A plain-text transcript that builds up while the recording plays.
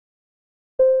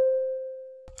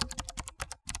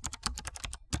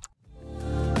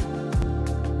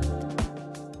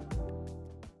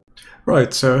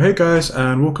Right, so hey guys,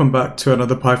 and welcome back to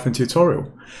another Python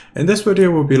tutorial. In this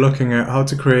video we'll be looking at how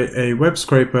to create a web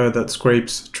scraper that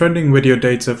scrapes trending video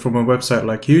data from a website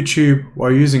like YouTube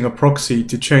while using a proxy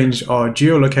to change our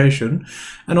geolocation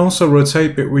and also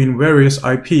rotate between various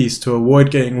IPs to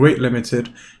avoid getting rate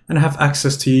limited and have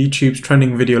access to YouTube's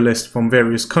trending video list from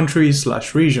various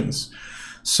countries/regions.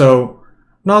 So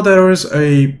now there is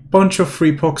a bunch of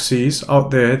free proxies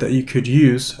out there that you could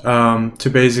use to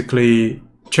basically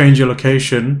change your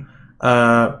location,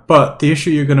 but the issue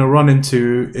you're going to run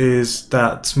into is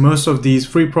that most of these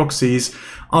free proxies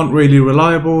aren't really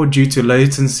reliable due to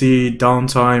latency,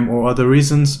 downtime, or other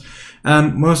reasons,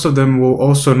 and most of them will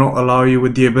also not allow you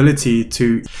with the ability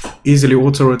to easily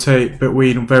auto-rotate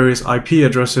between various IP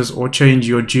addresses or change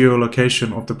your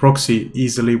geolocation of the proxy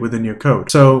easily within your code.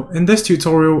 So in this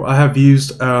tutorial I have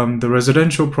used the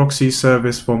residential proxy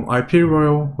service from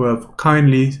IPRoyal, who have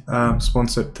kindly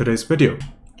sponsored today's video.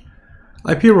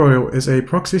 IPRoyal is a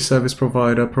proxy service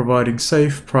provider providing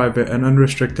safe, private and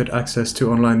unrestricted access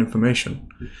to online information.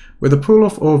 With a pool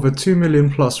of over 2 million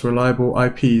plus reliable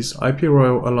IPs,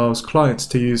 IPRoyal allows clients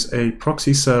to use a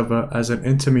proxy server as an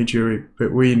intermediary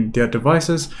between their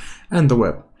devices and the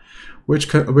web,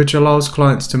 which allows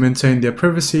clients to maintain their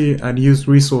privacy and use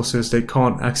resources they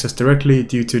can't access directly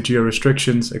due to geo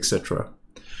restrictions, etc.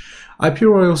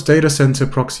 IPRoyal's data center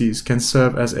proxies can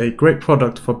serve as a great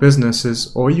product for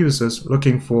businesses or users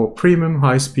looking for premium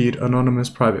high-speed anonymous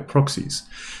private proxies,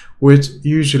 which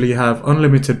usually have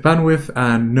unlimited bandwidth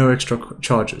and no extra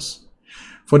charges.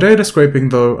 For data scraping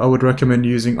though, I would recommend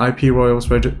using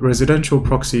IPRoyal's residential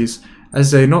proxies,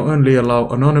 as they not only allow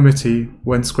anonymity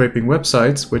when scraping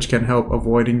websites, which can help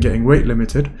avoiding getting rate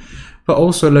limited, but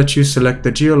also let you select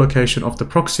the geolocation of the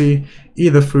proxy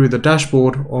either through the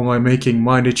dashboard or by making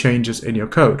minor changes in your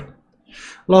code.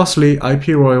 Lastly,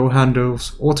 IPRoyal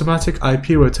handles automatic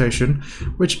IP rotation,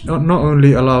 which not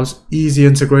only allows easy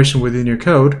integration within your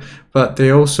code, but they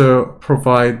also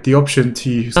provide the option to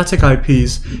use static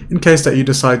IPs in case that you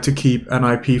decide to keep an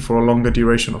IP for a longer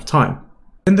duration of time.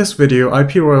 In this video,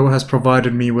 IPRoyal has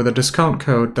provided me with a discount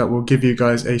code that will give you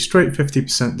guys a straight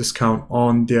 50% discount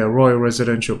on their Royal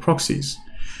residential proxies.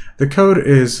 The code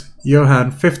is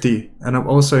Johan50, and I've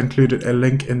also included a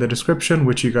link in the description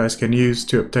which you guys can use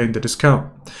to obtain the discount.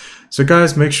 So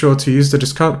guys, make sure to use the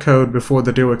discount code before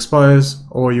the deal expires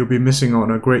or you'll be missing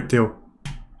on a great deal.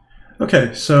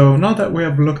 Okay, so now that we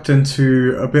have looked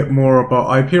into a bit more about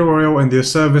IPRoyal and their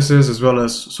services as well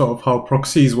as sort of how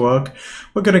proxies work,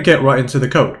 we're going to get right into the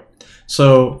code.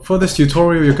 So for this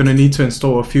tutorial you're going to need to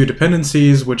install a few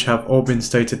dependencies which have all been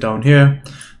stated down here.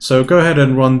 So go ahead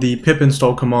and run the pip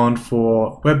install command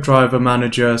for WebDriver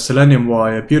Manager, Selenium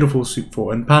Wire, Beautiful Soup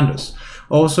 4 and Pandas.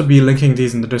 I'll also be linking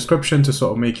these in the description to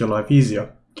sort of make your life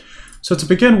easier. So to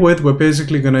begin with, we're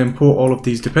basically going to import all of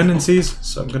these dependencies.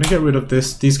 So I'm going to get rid of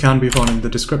this. These can be found in the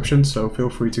description, so feel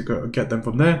free to go get them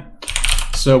from there.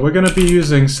 So we're going to be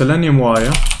using Selenium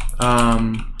Wire,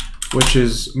 which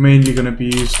is mainly going to be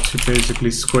used to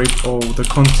basically scrape all the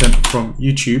content from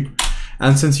YouTube.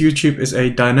 And since YouTube is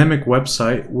a dynamic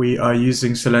website, we are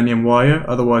using Selenium Wire.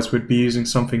 Otherwise, we'd be using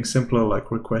something simpler like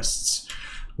requests,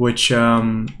 which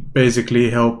basically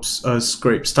helps us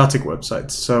scrape static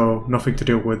websites, so nothing to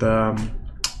do with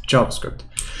JavaScript.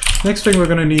 Next thing we're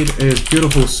going to need is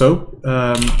Beautiful Soup,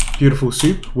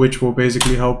 which will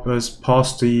basically help us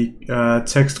pass the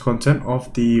text content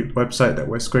of the website that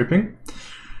we're scraping.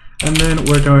 And then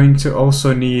we're going to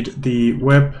also need the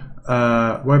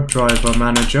WebDriver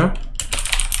Manager,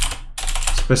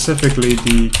 specifically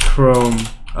the Chrome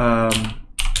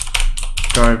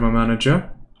Driver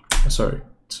Manager. Sorry.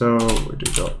 So we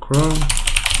do .chrome,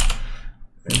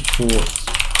 import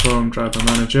Chrome Driver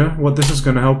Manager. What this is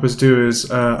going to help us do is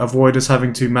avoid us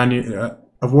having to manually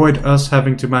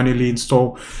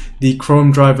install the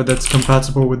Chrome driver that's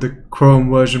compatible with the Chrome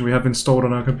version we have installed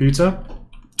on our computer,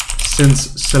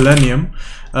 since Selenium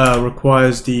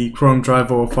requires the Chrome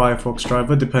driver or Firefox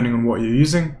driver depending on what you're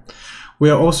using. We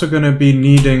are also going to be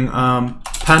needing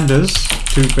pandas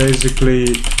to basically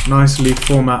nicely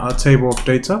format our table of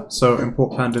data, so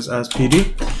import pandas as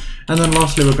PD. And then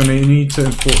lastly we're going to need to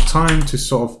import time to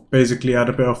sort of basically add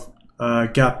a bit of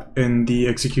gap in the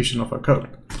execution of our code.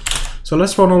 So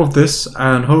let's run all of this,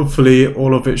 and hopefully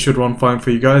all of it should run fine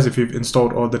for you guys if you've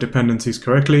installed all the dependencies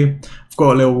correctly. I've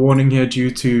got a little warning here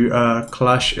due to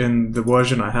clash in the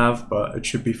version I have, but it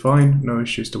should be fine, no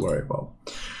issues to worry about.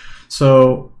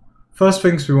 So first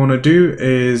things we want to do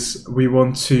is we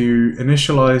want to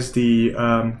initialize the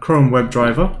Chrome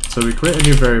WebDriver. So we create a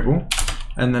new variable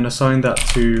and then assign that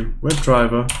to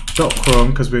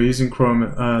WebDriver.Chrome because we're using Chrome,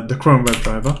 the Chrome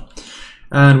WebDriver.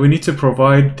 and we need to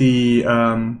provide the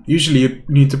usually you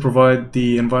need to provide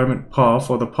the environment path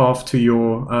or the path to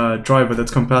your driver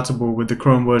that's compatible with the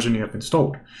Chrome version you have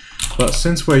installed. But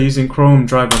since we're using Chrome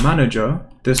Driver Manager,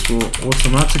 this will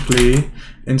automatically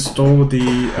install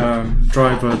the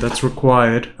driver that's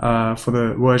required for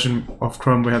the version of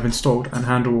Chrome we have installed and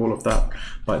handle all of that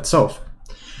by itself.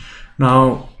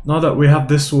 Now that we have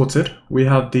this sorted, we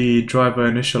have the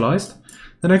driver initialized.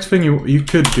 The next thing you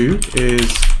could do is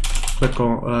click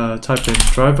on type in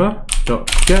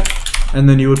driver.get, and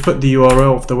then you would put the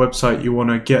URL of the website you want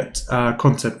to get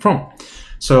content from.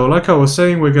 So like I was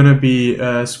saying, we're going to be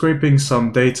scraping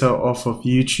some data off of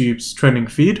YouTube's trending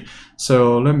feed.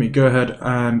 So let me go ahead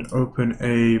and open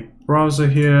a browser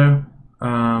here.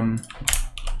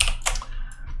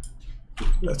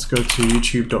 Let's go to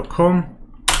youtube.com.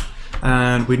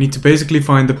 And we need to basically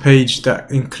find the page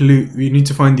that we need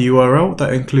to find the URL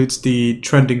that includes the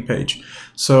trending page.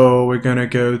 So we're going to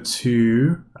go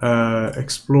to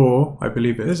explore, I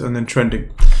believe it is, and then trending.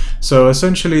 So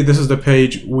essentially this is the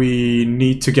page we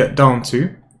need to get down to.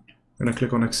 I'm going to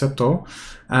click on accept all,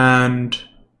 and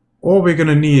all we're going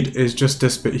to need is just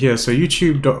this bit here. So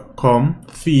youtube.com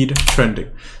feed trending.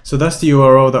 So that's the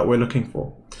URL that we're looking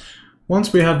for.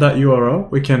 Once we have that URL,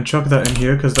 we can chuck that in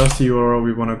here because that's the URL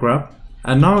we want to grab.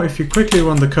 And now if you quickly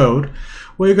run the code,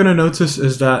 what you're going to notice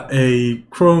is that a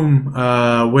Chrome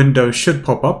window should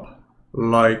pop up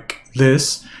like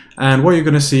this. And what you're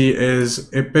going to see is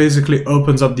it basically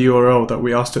opens up the URL that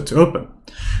we asked it to open.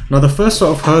 Now the first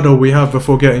sort of hurdle we have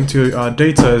before getting to our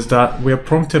data is that we are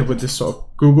prompted with this sort of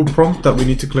Google prompt that we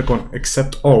need to click on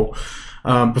accept all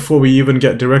before we even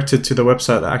get directed to the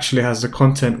website that actually has the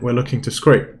content we're looking to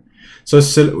scrape. So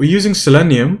we're using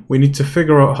Selenium, we need to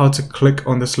figure out how to click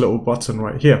on this little button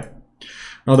right here.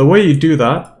 Now the way you do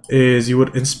that is you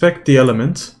would inspect the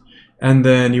element, and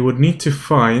then you would need to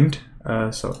find,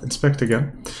 so inspect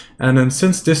again, and then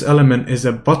since this element is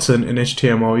a button in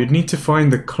HTML, you'd need to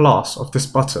find the class of this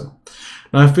button.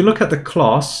 Now if we look at the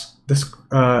class, this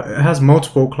it has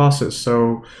multiple classes,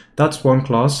 so that's one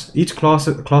class. Each class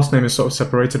name is sort of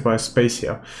separated by a space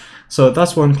here. So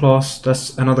that's one class,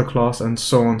 that's another class, and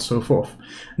so on and so forth.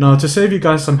 Now to save you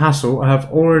guys some hassle, I have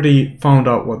already found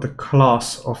out what the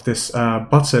class of this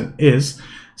button is.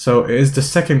 So it is the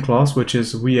second class, which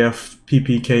is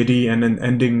VFPPKD, and then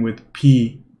ending with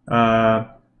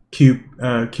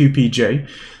QPJ.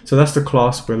 So that's the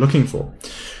class we're looking for.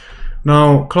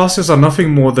 Now classes are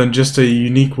nothing more than just a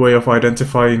unique way of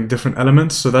identifying different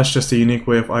elements. So that's just a unique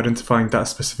way of identifying that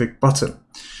specific button.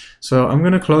 So I'm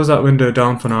going to close that window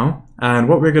down for now, and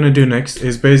what we're going to do next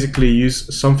is basically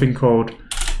use something called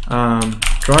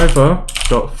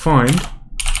driver.find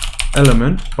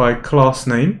element by class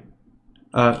name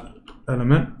by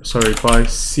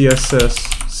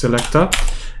CSS selector,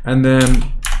 and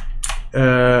then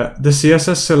the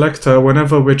CSS selector,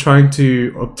 whenever we're trying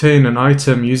to obtain an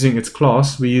item using its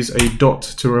class, we use a dot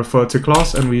to refer to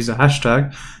class, and we use a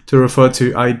hashtag to refer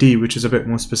to ID, which is a bit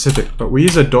more specific. But we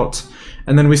use a dot,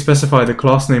 and then we specify the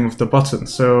class name of the button.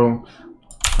 So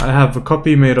I have a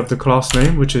copy made of the class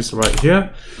name, which is right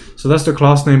here. So that's the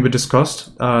class name we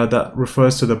discussed that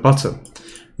refers to the button.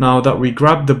 Now that we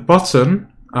grab the button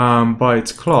by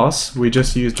its class, we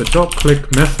just use the dot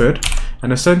click method.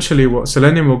 And essentially what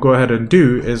Selenium will go ahead and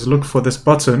do is look for this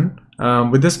button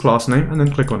with this class name and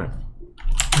then click on it.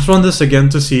 Let's run this again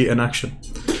to see in action.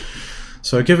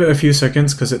 So give it a few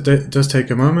seconds because it does take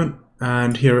a moment,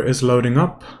 and here it is loading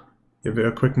up. Give it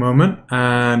a quick moment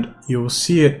and you'll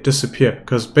see it disappear,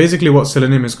 because basically what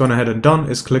Selenium has gone ahead and done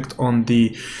is clicked on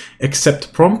the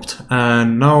accept prompt,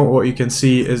 and now what you can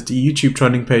see is the YouTube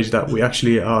trending page that we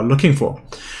actually are looking for.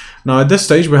 Now at this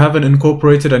stage we haven't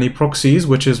incorporated any proxies,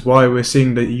 which is why we're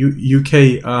seeing the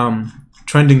UK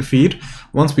trending feed.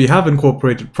 Once we have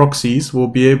incorporated proxies, we'll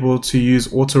be able to use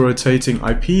auto-rotating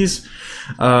IPs,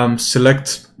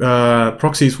 select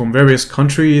proxies from various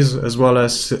countries, as well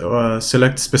as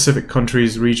select specific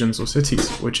countries, regions, or cities,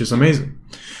 which is amazing.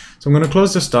 So I'm going to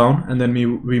close this down, and then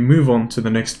we move on to the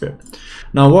next bit.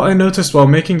 Now what I noticed while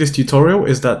making this tutorial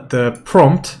is that the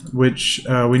prompt, which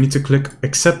we need to click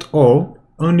accept all,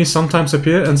 only sometimes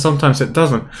appear and sometimes it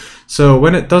doesn't. So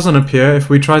when it doesn't appear, if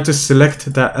we try to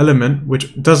select that element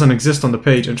which doesn't exist on the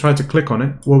page and try to click on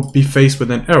it, we'll be faced with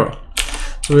an error.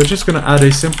 So we're just going to add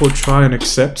a simple try and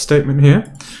accept statement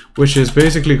here, which is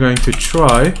basically going to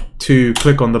try to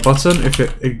click on the button if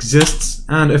it exists,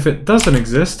 and if it doesn't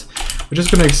exist, we're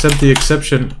just going to accept the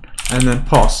exception and then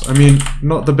pass. I mean,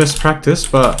 not the best practice,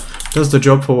 but does the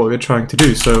job for what we're trying to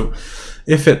do. So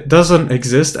if it doesn't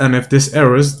exist, and if this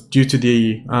error is due to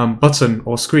the button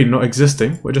or screen not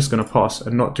existing, we're just going to pass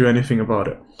and not do anything about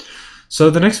it. So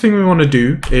the next thing we want to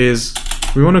do is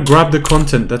we want to grab the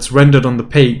content that's rendered on the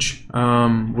page,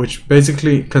 which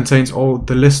basically contains all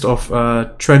the list of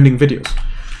trending videos.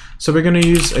 So we're going to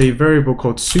use a variable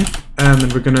called soup, and then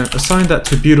we're going to assign that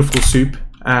to beautiful soup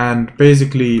and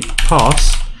basically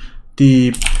pass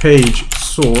the page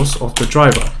source of the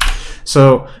driver.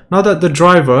 So now that the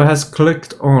driver has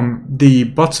clicked on the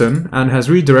button and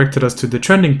has redirected us to the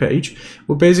trending page,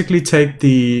 we'll basically take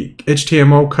the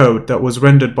HTML code that was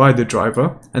rendered by the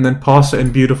driver and then pass it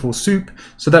in beautiful soup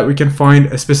so that we can find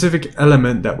a specific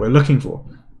element that we're looking for.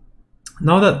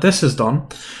 Now that this is done,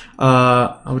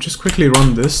 I'll just quickly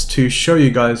run this to show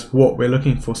you guys what we're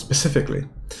looking for specifically.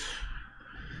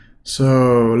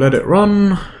 So let it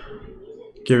run,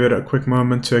 give it a quick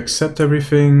moment to accept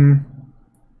everything.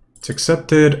 It's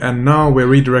accepted, and now we're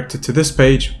redirected to this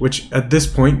page, which at this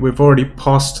point we've already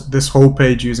passed this whole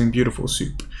page using beautiful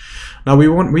soup. Now we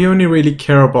only really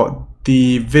care about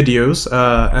the videos,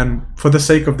 and for the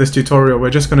sake of this tutorial we're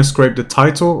just going to scrape the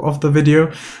title of the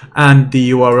video and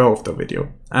the URL of the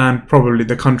video and probably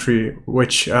the country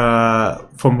which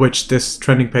from which this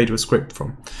trending page was scraped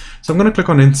from. So I'm going to click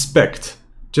on inspect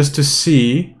just to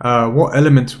see what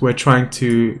element we're trying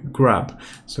to grab.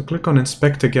 So click on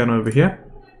inspect again over here,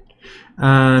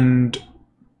 and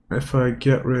if I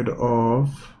get rid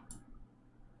of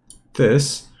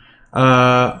this,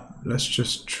 let's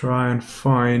just try and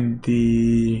find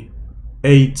the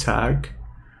A tag,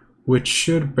 which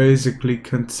should basically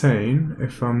contain,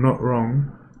 if I'm not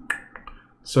wrong,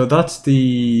 so that's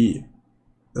a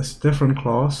different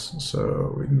class,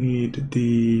 so we need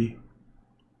the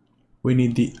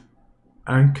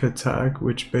anchor tag,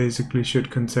 which basically should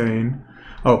contain,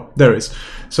 oh, there it is.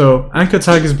 So anchor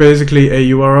tag is basically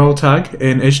a URL tag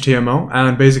in HTML,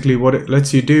 and basically what it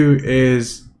lets you do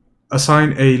is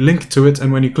assign a link to it,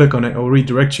 and when you click on it, it will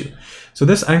redirect you. So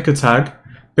this anchor tag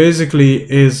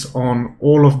basically is on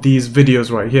all of these videos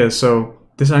right here. So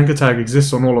this anchor tag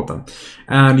exists on all of them,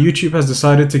 and YouTube has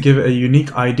decided to give it a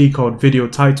unique ID called video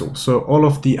title. So all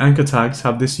of the anchor tags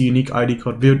have this unique ID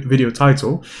called video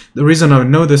title. The reason I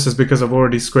know this is because I've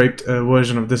already scraped a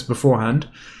version of this beforehand.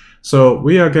 So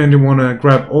we are going to want to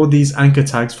grab all these anchor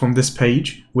tags from this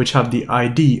page, which have the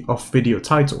ID of video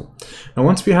title. Now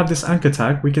once we have this anchor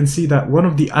tag, we can see that one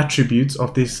of the attributes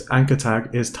of this anchor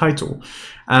tag is title,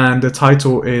 and the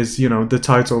title is, you know, the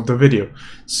title of the video.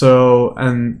 So,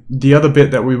 and the other bit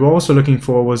that we were also looking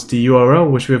for was the URL,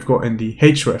 which we've got in the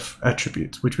href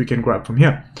attribute, which we can grab from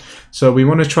here. So we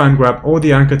want to try and grab all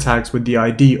the anchor tags with the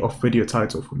ID of video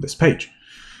title from this page.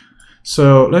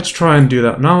 So let's try and do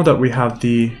that now that we have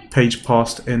the page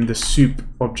passed in the soup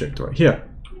object right here.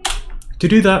 To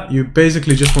do that, you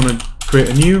basically just want to create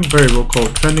a new variable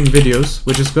called trending videos,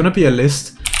 which is going to be a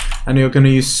list, and you're going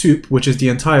to use soup, which is the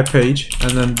entire page,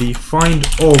 and then the find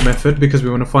all method, because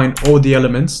we want to find all the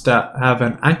elements that have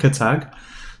an anchor tag.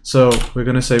 So we're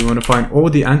going to say we want to find all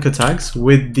the anchor tags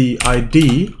with the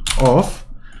ID of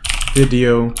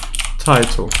video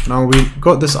title. Now we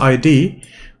got this ID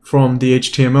from the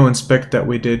HTML inspect that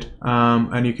we did,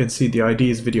 and you can see the ID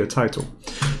is video title.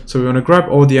 So we want to grab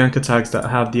all the anchor tags that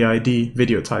have the ID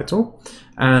video title,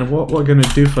 and what we're going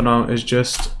to do for now is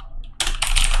just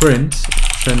print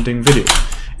trending video.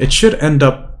 It should end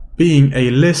up being a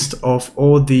list of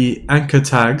all the anchor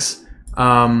tags.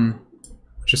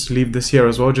 Just leave this here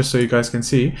as well, just so you guys can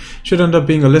see. It should end up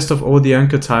being a list of all the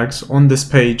anchor tags on this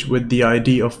page with the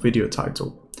ID of video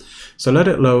title. So let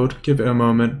it load, give it a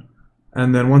moment.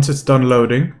 And then once it's done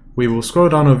loading, we will scroll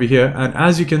down over here, and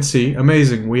as you can see,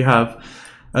 amazing, we have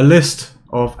a list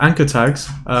of anchor tags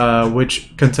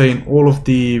which contain all of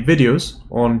the videos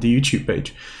on the YouTube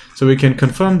page. So we can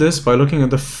confirm this by looking at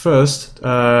the first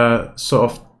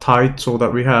sort of title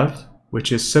that we have,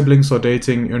 which is Siblings or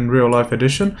Dating in Real Life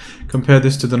Edition. Compare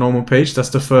this to the normal page, that's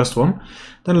the first one.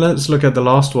 Then let's look at the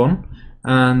last one.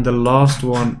 And the last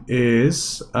one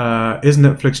is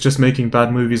Netflix just making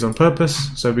bad movies on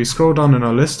purpose? So we scroll down in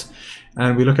our list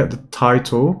and we look at the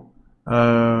title.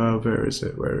 Where is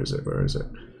it?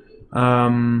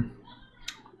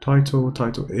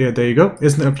 Title. Yeah, there you go.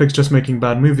 Is Netflix just making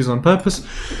bad movies on purpose?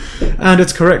 And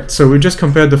it's correct. So we just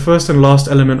compared the first and last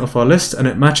element of our list, and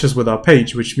it matches with our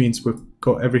page, which means we've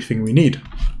got everything we need.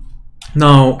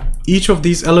 Now, each of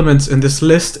these elements in this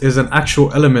list is an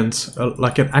actual element,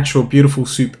 like an actual beautiful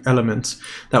soup element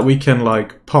that we can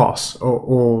like pass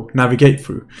or navigate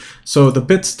through. So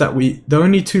the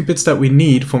only two bits that we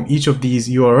need from each of these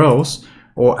URLs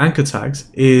or anchor tags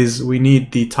is we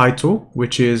need the title,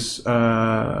 which is,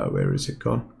 where is it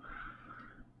gone?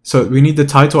 So we need the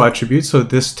title attribute, so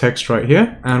this text right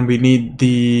here, and we need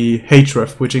the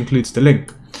href, which includes the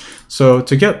link. So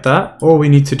to get that, all we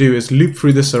need to do is loop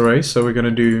through this array. So we're going to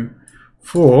do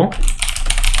for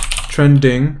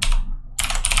trending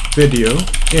video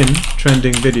in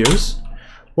trending videos.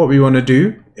 What we want to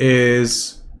do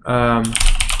is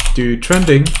do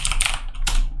trending.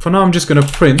 For now I'm just going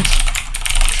to print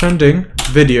trending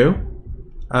video,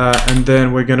 and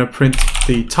then we're going to print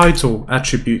the title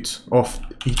attribute of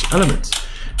each element.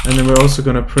 And then we're also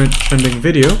going to print trending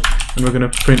video, and we're going to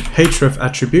print href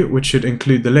attribute, which should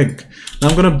include the link. Now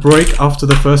I'm going to break after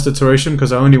the first iteration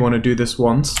because I only want to do this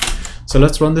once. So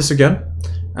let's run this again,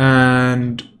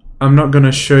 and I'm not going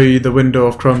to show you the window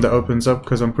of Chrome that opens up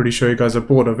because I'm pretty sure you guys are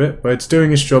bored of it, but it's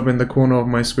doing its job in the corner of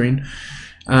my screen.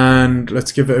 And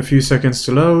let's give it a few seconds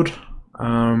to load,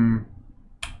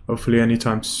 hopefully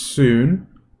anytime soon.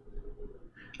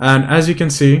 And as you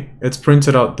can see, it's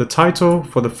printed out the title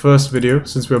for the first video,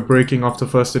 since we're breaking after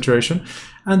first iteration,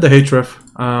 and the href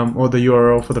or the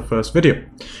URL for the first video.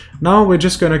 Now we're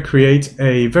just going to create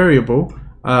a variable,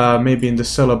 maybe in the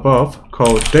cell above,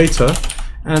 called data,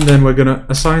 and then we're going to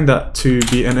assign that to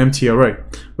be an empty array.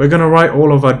 We're going to write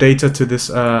all of our data to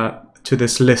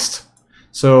this list.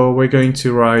 So we're going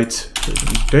to write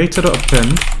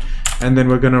data.append, and then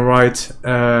we're going to write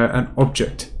an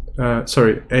object. A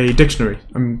dictionary.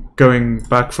 I'm going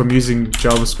back from using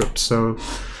JavaScript, so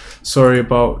sorry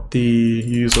about the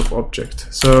use of object.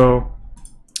 So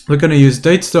we're going to use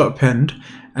data.append,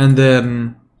 and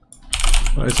then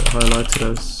what is it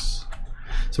highlighted as?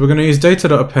 So we're going to use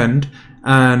data.append,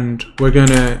 and we're going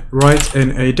to write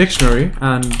in a dictionary,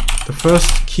 and the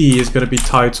first key is going to be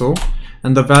title,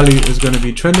 and the value is going to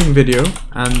be trending video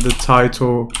and the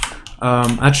title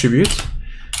attribute.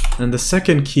 And the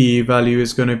second key value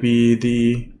is going to be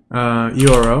the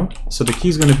URL. So the key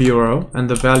is going to be URL, and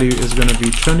the value is going to be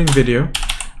trending video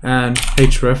and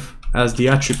href as the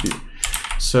attribute.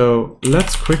 So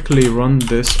let's quickly run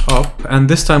this up, and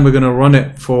this time we're going to run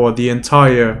it for the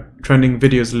entire trending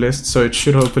videos list. So it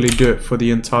should hopefully do it for the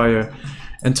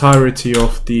entirety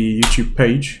of the YouTube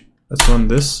page. Let's run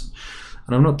this,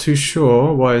 and I'm not too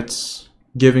sure why it's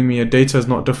giving me a data is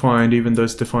not defined, even though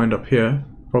it's defined up here.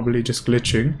 Probably just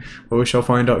glitching, but we shall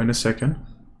find out in a second.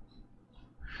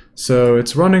 So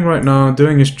it's running right now,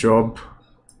 doing its job.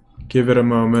 Give it a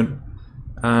moment,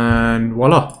 and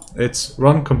voila, it's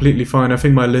run completely fine. I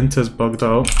think my linter's bugged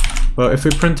out, but if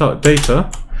we print out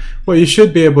data, what you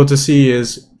should be able to see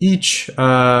is each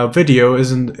video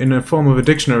is in a form of a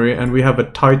dictionary, and we have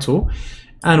a title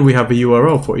and we have a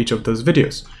URL for each of those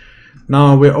videos.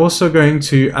 Now we're also going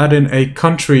to add in a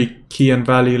country key and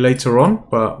value later on,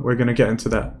 but we're going to get into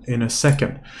that in a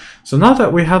second. So now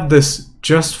that we have this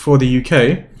just for the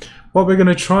UK, what we're going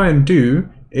to try and do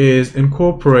is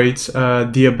incorporate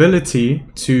the ability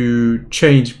to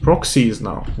change proxies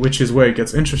now, which is where it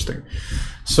gets interesting.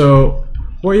 So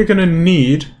what you're going to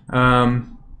need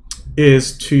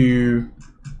is to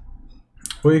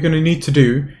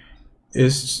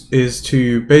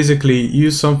basically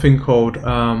use something called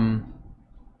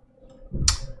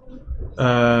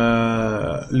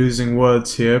losing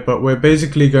words here, but we're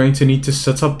basically going to need to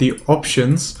set up the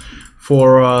options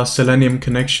for our Selenium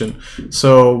connection.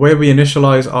 So where we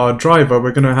initialize our driver,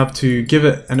 we're going to have to give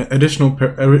it an additional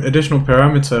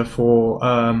parameter for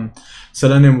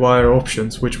Selenium wire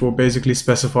options, which will basically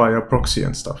specify our proxy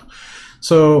and stuff.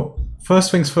 So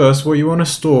first things first, what you want to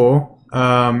store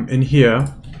in here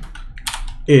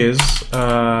is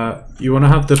you want to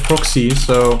have the proxy.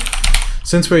 So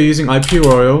since we're using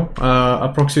IPRoyal,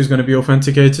 our proxy is going to be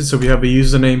authenticated, so we have a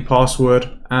username, password,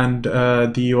 and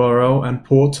the URL and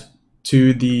port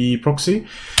to the proxy.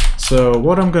 So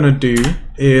what I'm going to do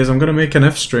is I'm going to make an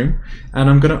F string, and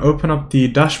I'm going to open up the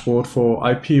dashboard for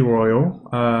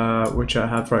IPRoyal, which I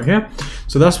have right here.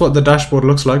 So that's what the dashboard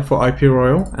looks like for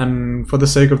IPRoyal, and for the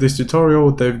sake of this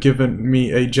tutorial, they've given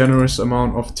me a generous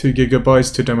amount of 2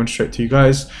 GB to demonstrate to you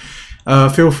guys.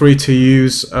 Feel free to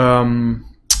use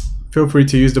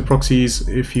the proxies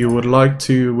if you would like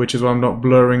to, which is why I'm not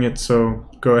blurring it, so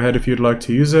go ahead if you'd like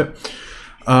to use it.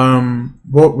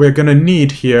 What we're going to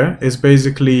need here is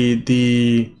basically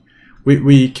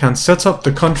we can set up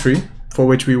the country for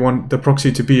which we want the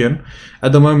proxy to be in.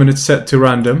 At the moment it's set to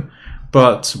random,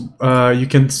 but you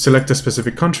can select a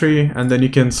specific country, and then you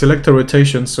can select a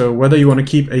rotation, so whether you want to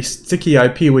keep a sticky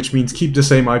IP, which means keep the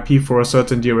same IP for a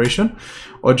certain duration,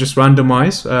 or just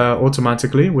randomize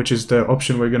automatically, which is the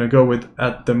option we're going to go with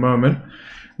at the moment.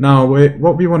 Now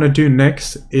what we want to do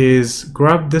next is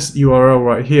grab this URL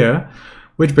right here,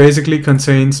 which basically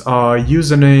contains our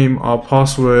username, our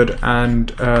password, and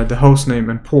the host name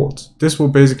and port. This will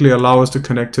basically allow us to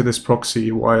connect to this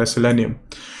proxy via Selenium.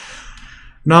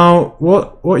 Now,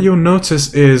 what you'll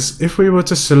notice is if we were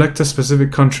to select a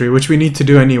specific country, which we need to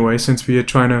do anyway, since we are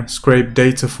trying to scrape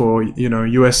data for, you know,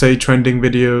 USA trending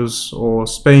videos or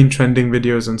Spain trending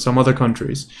videos and some other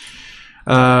countries,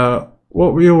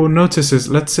 what we will notice is,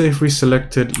 let's say if we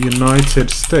selected United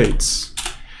States,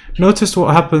 notice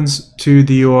what happens to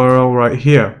the URL right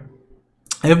here.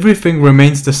 Everything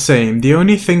remains the same. The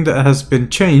only thing that has been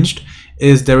changed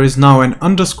is there is now an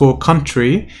underscore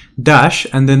country dash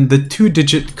and then the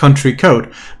 2-digit country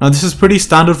code. Now this is pretty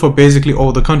standard for basically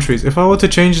all the countries. If I were to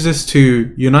change this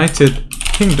to United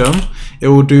Kingdom, it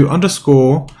will do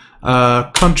underscore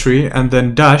country and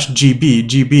then dash GB,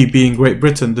 GB being Great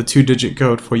Britain, the 2-digit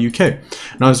code for UK.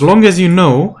 Now as long as you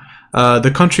know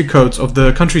the country codes of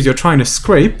the countries you're trying to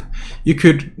scrape, you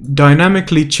could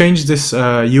dynamically change this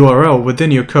URL within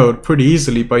your code pretty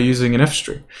easily by using an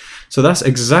f-string. So that's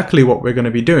exactly what we're going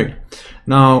to be doing.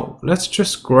 Now let's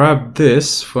just grab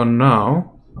this for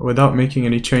now without making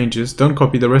any changes. Don't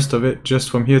copy the rest of it, just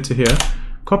from here to here.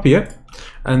 Copy it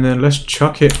and then let's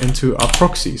chuck it into our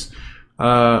proxies.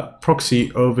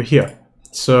 Proxy over here.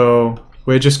 So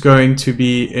we're just going to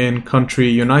be in country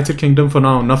United Kingdom for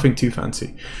now, nothing too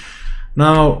fancy.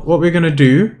 Now what we're going to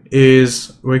do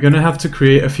is we're going to have to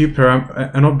create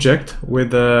an object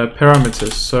with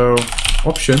parameters. So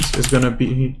options is going to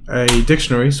be a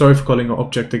dictionary, sorry for calling it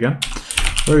object again,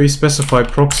 where we specify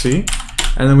proxy,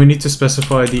 and then we need to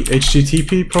specify the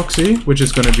HTTP proxy, which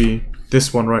is going to be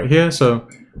this one right here. So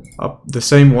the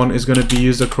same one is going to be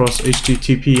used across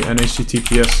HTTP and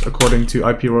HTTPS according to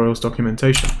IPRoyal's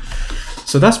documentation.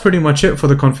 So that's pretty much it for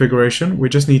the configuration. We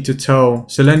just need to tell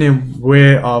Selenium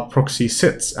where our proxy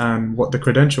sits and what the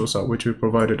credentials are, which we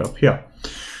provided up here.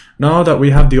 Now that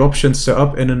we have the options set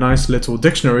up in a nice little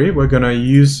dictionary, we're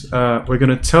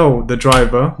gonna tell the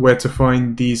driver where to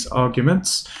find these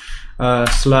arguments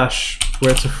slash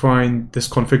where to find this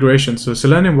configuration. So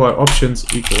Selenium while options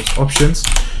equals options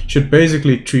should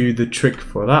basically do the trick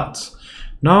for that.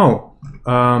 Now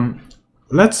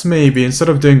let's maybe, instead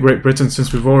of doing Great Britain,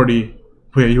 since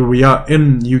we are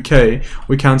in UK,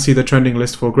 we can't see the trending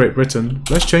list for Great Britain.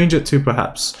 Let's change it to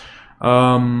perhaps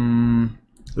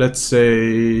let's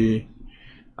say,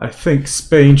 I think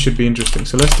Spain should be interesting.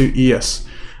 So let's do ES.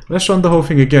 Let's run the whole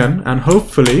thing again, and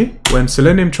hopefully when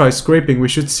Selenium tries scraping, we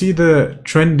should see the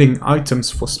trending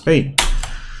items for Spain.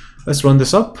 Let's run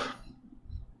this up.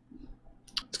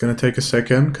 It's going to take a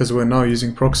second because we're now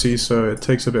using proxy, so it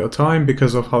takes a bit of time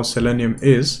because of how Selenium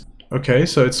is. Okay,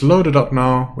 so it's loaded up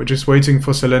now. We're just waiting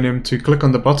for Selenium to click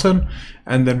on the button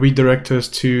and then redirect us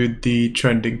to the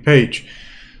trending page.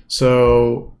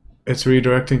 So it's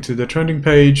redirecting to the trending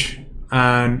page,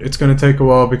 and it's going to take a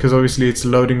while because obviously it's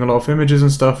loading a lot of images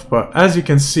and stuff. But as you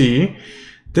can see,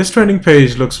 this trending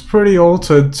page looks pretty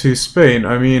altered to Spain.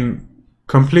 I mean,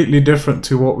 completely different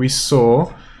to what we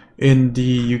saw in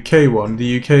the UK one.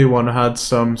 The UK one had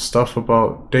some stuff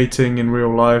about dating in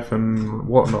real life and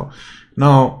whatnot.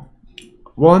 Now,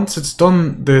 once it's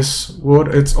done this,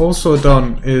 what it's also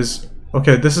done is,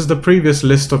 okay, this is the previous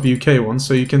list of UK ones,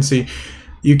 so you can see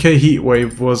UK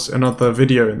heatwave was another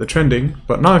video in the trending,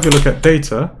 but now if you look at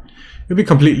data, it'll be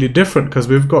completely different because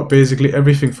we've got basically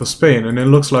everything for Spain, and it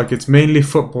looks like it's mainly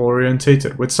football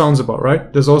orientated, which sounds about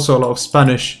right. There's also a lot of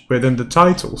Spanish within the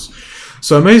titles.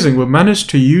 So amazing, we've managed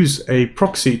to use a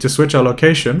proxy to switch our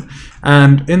location,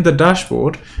 and in the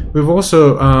dashboard we've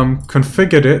also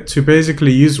configured it to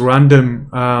basically use random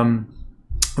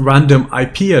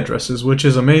IP addresses, which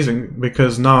is amazing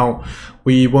because now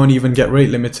we won't even get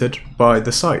rate limited by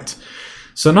the site.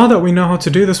 So now that we know how to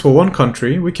do this for one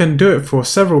country, we can do it for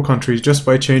several countries just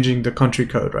by changing the country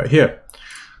code right here.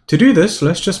 To do this,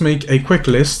 let's just make a quick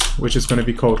list, which is going to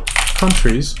be called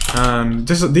countries, and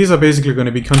these are basically going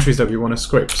to be countries that we want to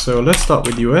scrape. So let's start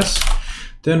with US,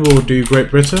 then we'll do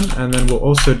Great Britain, and then we'll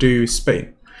also do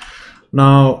Spain.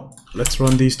 Now let's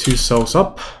run these two cells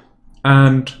up,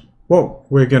 and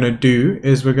what we're going to do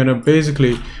is we're going to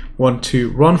basically want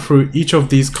to run through each of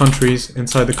these countries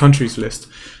inside the countries list.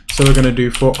 So we're going to do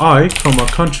for I,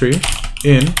 country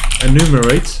in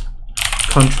enumerate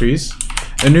countries.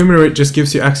 Enumerate just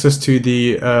gives you access to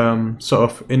the sort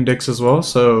of index as well.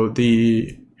 So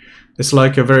it's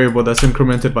like a variable that's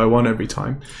incremented by 1 every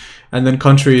time. And then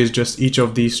country is just each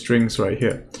of these strings right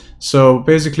here. So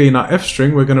basically in our f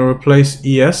string, we're going to replace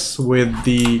ES with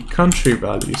the country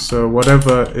value. So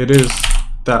whatever it is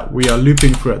that we are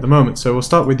looping through at the moment. So we'll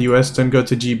start with US, then go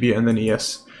to GB and then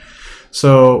ES.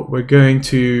 So we're going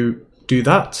to do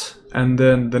that. And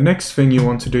then the next thing you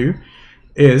want to do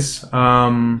is,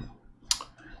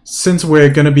 since we're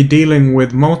going to be dealing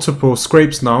with multiple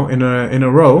scrapes now in a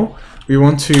row, we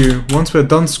want to, once we're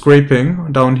done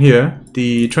scraping down here,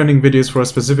 the trending videos for a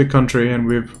specific country and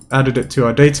we've added it to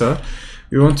our data,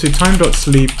 we want to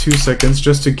time.sleep 2 seconds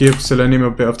just to give Selenium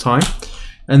a bit of time.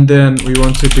 And then we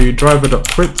want to do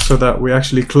driver.quit so that we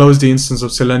actually close the instance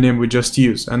of Selenium we just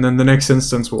used. And then the next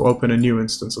instance will open a new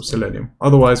instance of Selenium.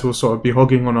 Otherwise, we'll sort of be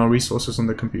hogging on our resources on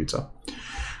the computer.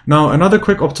 Now, another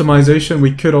quick optimization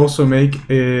we could also make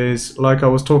is, like I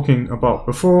was talking about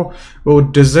before, we'll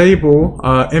disable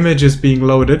images being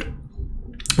loaded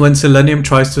when Selenium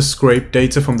tries to scrape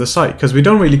data from the site, because we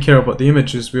don't really care about the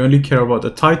images, we only care about the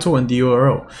title and the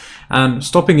URL. And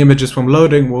stopping images from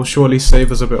loading will surely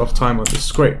save us a bit of time on the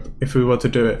scrape if we were to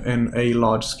do it in a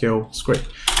large scale scrape.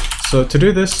 So to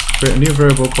do this, create a new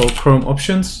variable called Chrome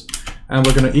options, and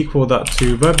we're going to equal that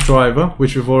to WebDriver,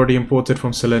 which we've already imported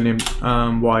from Selenium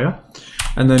wire,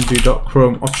 and then do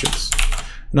 .chrome options.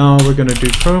 Now we're going to do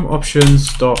Chrome options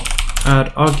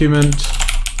 .add argument.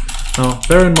 Now,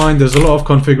 bear in mind there's a lot of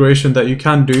configuration that you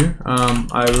can do.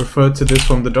 I referred to this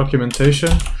from the documentation,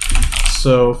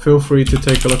 so feel free to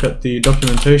take a look at the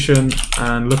documentation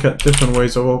and look at different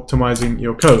ways of optimizing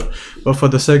your code. But for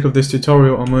the sake of this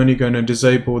tutorial, I'm only going to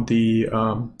disable the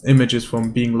images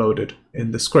from being loaded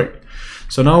in the scrape.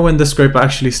 So now when the scrape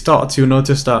actually starts, you'll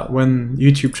notice that when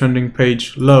YouTube trending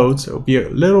page loads, it'll be a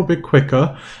little bit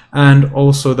quicker, and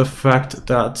also the fact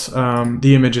that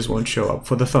the images won't show up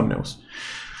for the thumbnails.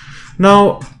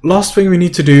 Now, last thing we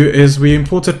need to do is we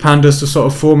imported pandas to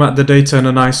sort of format the data in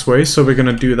a nice way, so we're going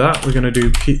to do that. We're going to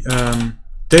do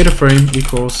data frame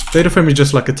equals, data frame is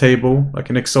just like a table,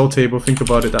 like an Excel table, think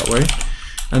about it that way.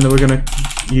 And then we're going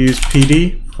to use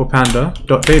pd for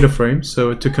panda.dataframe,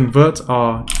 so to convert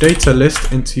our data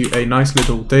list into a nice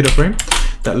little data frame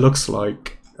that looks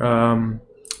like, well,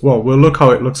 we'll look how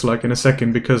it looks like in a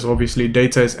second, because obviously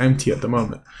data is empty at the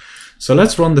moment. So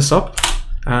let's run this up.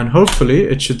 And hopefully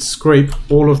it should scrape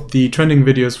all of the trending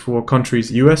videos for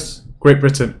countries US, Great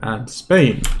Britain and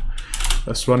Spain.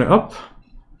 Let's run it up.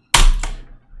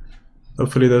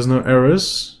 Hopefully there's no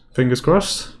errors, fingers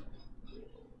crossed.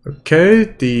 Okay,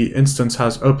 the instance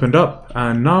has opened up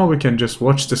and now we can just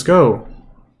watch this go.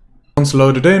 Once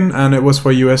loaded in, and it was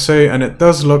for USA, and it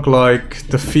does look like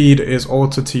the feed is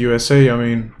altered to USA. I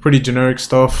mean, pretty generic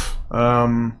stuff.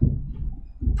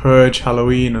 Purge,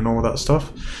 Halloween and all that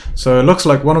stuff. So it looks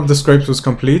like one of the scrapes was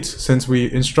complete, since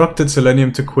we instructed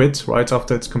Selenium to quit right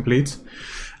after it's complete.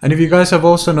 And if you guys have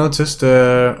also noticed,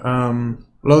 the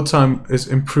load time is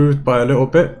improved by a little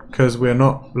bit because we're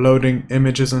not loading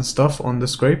images and stuff on the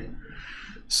scrape.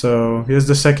 So here's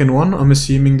the second one. I'm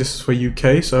assuming this is for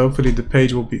UK, so hopefully the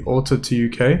page will be altered to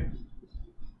UK.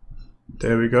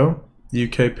 There we go. The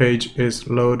UK page is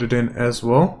loaded in as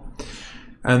well.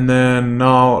 And then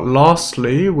now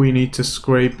lastly we need to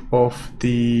scrape off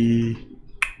the,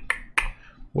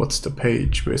 what's the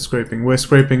page we're scraping? We're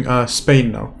scraping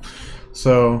Spain now.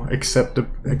 So accept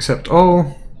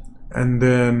all, and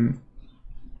then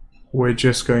we're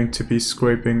just going to be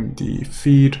scraping the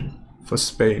feed for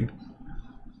Spain.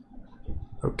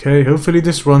 Okay, hopefully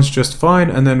this runs just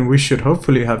fine, and then we should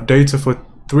hopefully have data for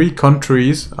 3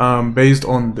 countries based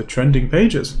on the trending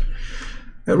pages.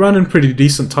 It ran in pretty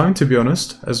decent time, to be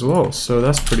honest, as well, so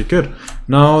that's pretty good.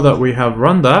 Now that we have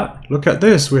run that, look at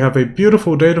this. We have a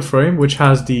beautiful data frame which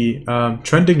has the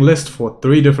trending list for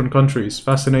 3 different countries.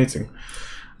 Fascinating.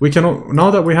 We can, now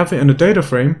that we have it in a data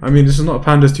frame, I mean, this is not a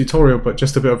pandas tutorial, but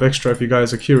just a bit of extra if you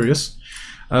guys are curious.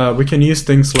 We can use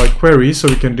things like queries, so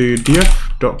we can do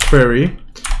df.query,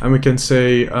 and we can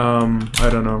say, I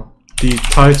don't know, the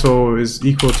title is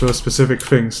equal to a specific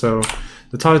thing. So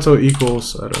the title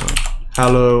equals, I don't know,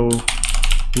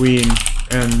 Halloween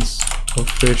ends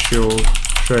official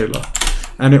trailer.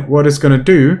 And what it's going to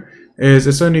do is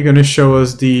it's only going to show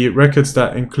us the records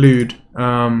that include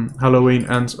Halloween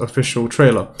ends official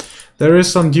trailer. There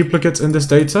is some duplicates in this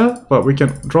data, but we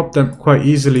can drop them quite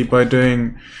easily by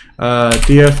doing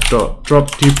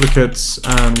df.drop duplicates,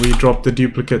 and we drop the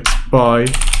duplicates by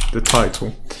the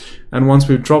title. And once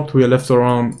we've dropped, we are left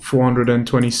around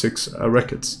 426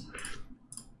 records.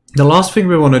 The last thing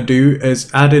we want to do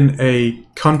is add in a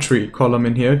country column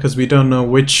in here, because we don't know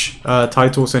which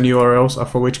titles and URLs are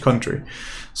for which country.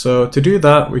 So to do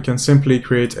that, we can simply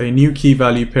create a new key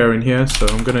value pair in here. So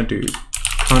I'm going to do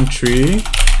country,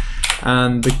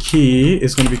 and the key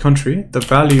is going to be country. The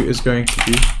value is going to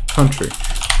be country,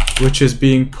 which is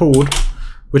being pulled,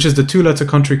 which is the 2-letter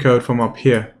country code from up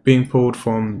here, being pulled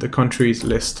from the countries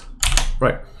list.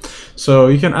 Right. So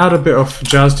you can add a bit of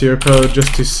jazz to your code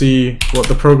just to see what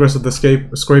the progress of the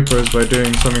scraper is by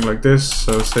doing something like this.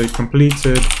 So say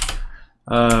completed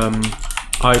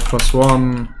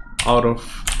I+1 out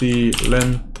of the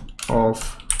length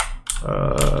of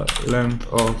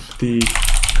the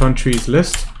countries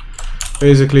list.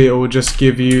 Basically, it will just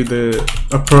give you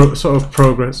sort of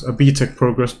progress, a BTEC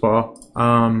progress bar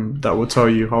that will tell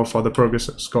you how far the progress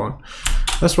has gone.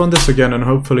 Let's run this again and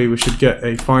hopefully we should get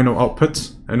a final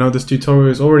output. I know this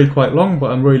tutorial is already quite long,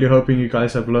 but I'm really hoping you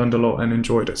guys have learned a lot and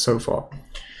enjoyed it so far.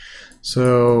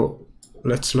 So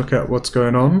let's look at what's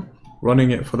going on. Running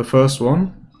it for the first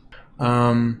one.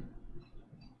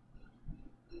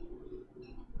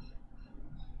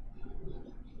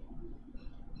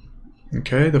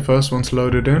 Okay, the first one's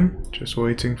loaded in, just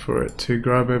waiting for it to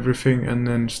grab everything and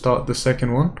then start the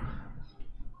second one.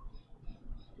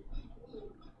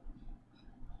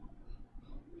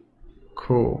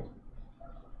 Cool.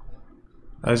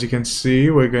 As you can see,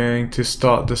 we're going to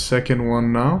start the second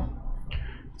one now.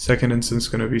 Second instance is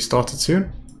going to be started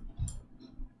soon.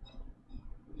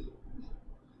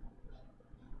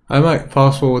 I might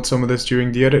fast forward some of this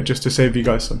during the edit just to save you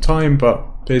guys some time,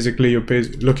 but basically you're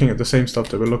looking at the same stuff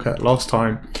that we looked at last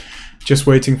time, just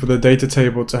waiting for the data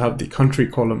table to have the country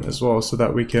column as well so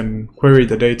that we can query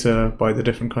the data by the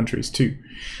different countries too.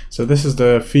 So this is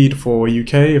the feed for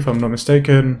UK if I'm not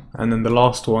mistaken, and then the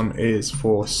last one is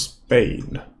for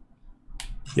Spain.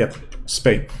 Yep,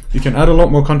 Spain. You can add a lot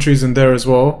more countries in there as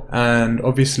well, and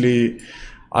obviously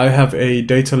I have a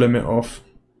data limit of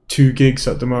 2 gigs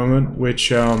at the moment, which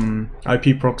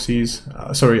IPRoyal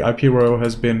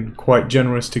has been quite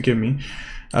generous to give me.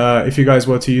 If you guys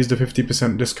were to use the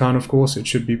 50% discount, of course, it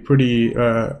should be pretty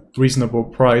reasonable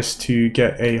price to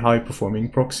get a high performing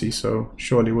proxy, so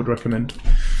surely would recommend.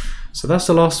 So that's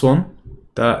the last one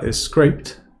that is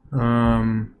scraped.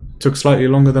 Took slightly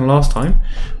longer than last time,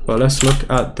 but let's look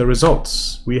at the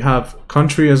results. We have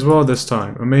country as well this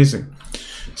time. Amazing.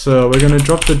 So we're going to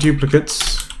drop the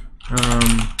duplicates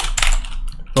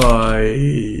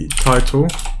by title.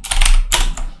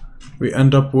 We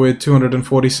end up with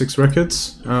 246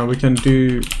 records. We can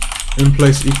do in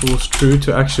place equals true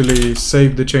to actually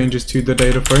save the changes to the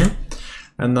data frame,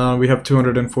 and now we have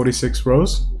 246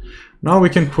 rows. Now we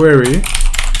can query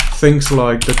things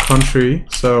like the country,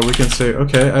 so we can say,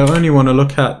 okay, I only want to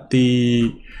look at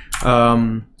the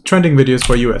trending videos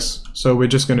for US, so we're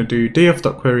just going to do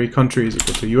df.query country is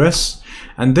equal to US,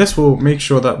 and this will make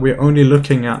sure that we're only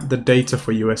looking at the data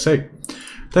for USA.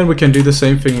 Then we can do the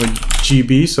same thing with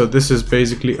GB, so this is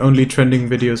basically only trending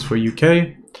videos for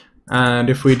UK, and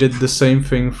if we did the same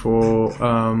thing for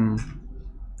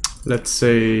let's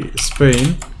say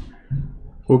Spain,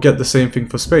 we'll get the same thing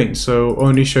for Spain, so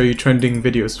only show you trending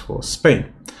videos for Spain.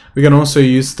 We can also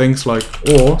use things like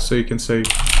or, so you can say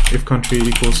if country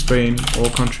equals Spain or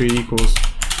country equals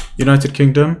United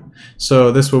Kingdom,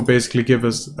 so this will basically give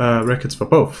us records for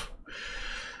both.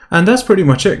 And that's pretty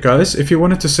much it, guys. If you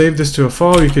wanted to save this to a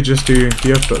file, you could just do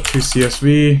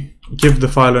df.tocsv, give the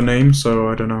file a name, so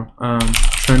I don't know,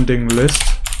 trending list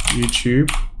youtube.csv,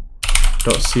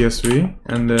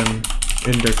 and then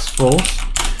index false.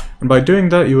 And by doing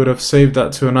that, you would have saved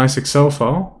that to a nice Excel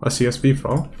file, a CSV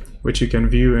file, which you can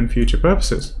view in future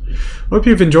purposes. Hope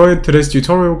you've enjoyed today's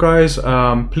tutorial, guys.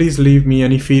 Please leave me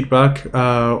any feedback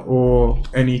or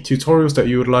any tutorials that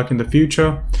you would like in the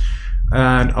future.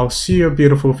 And I'll see your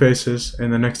beautiful faces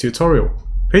in the next tutorial.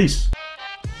 Peace.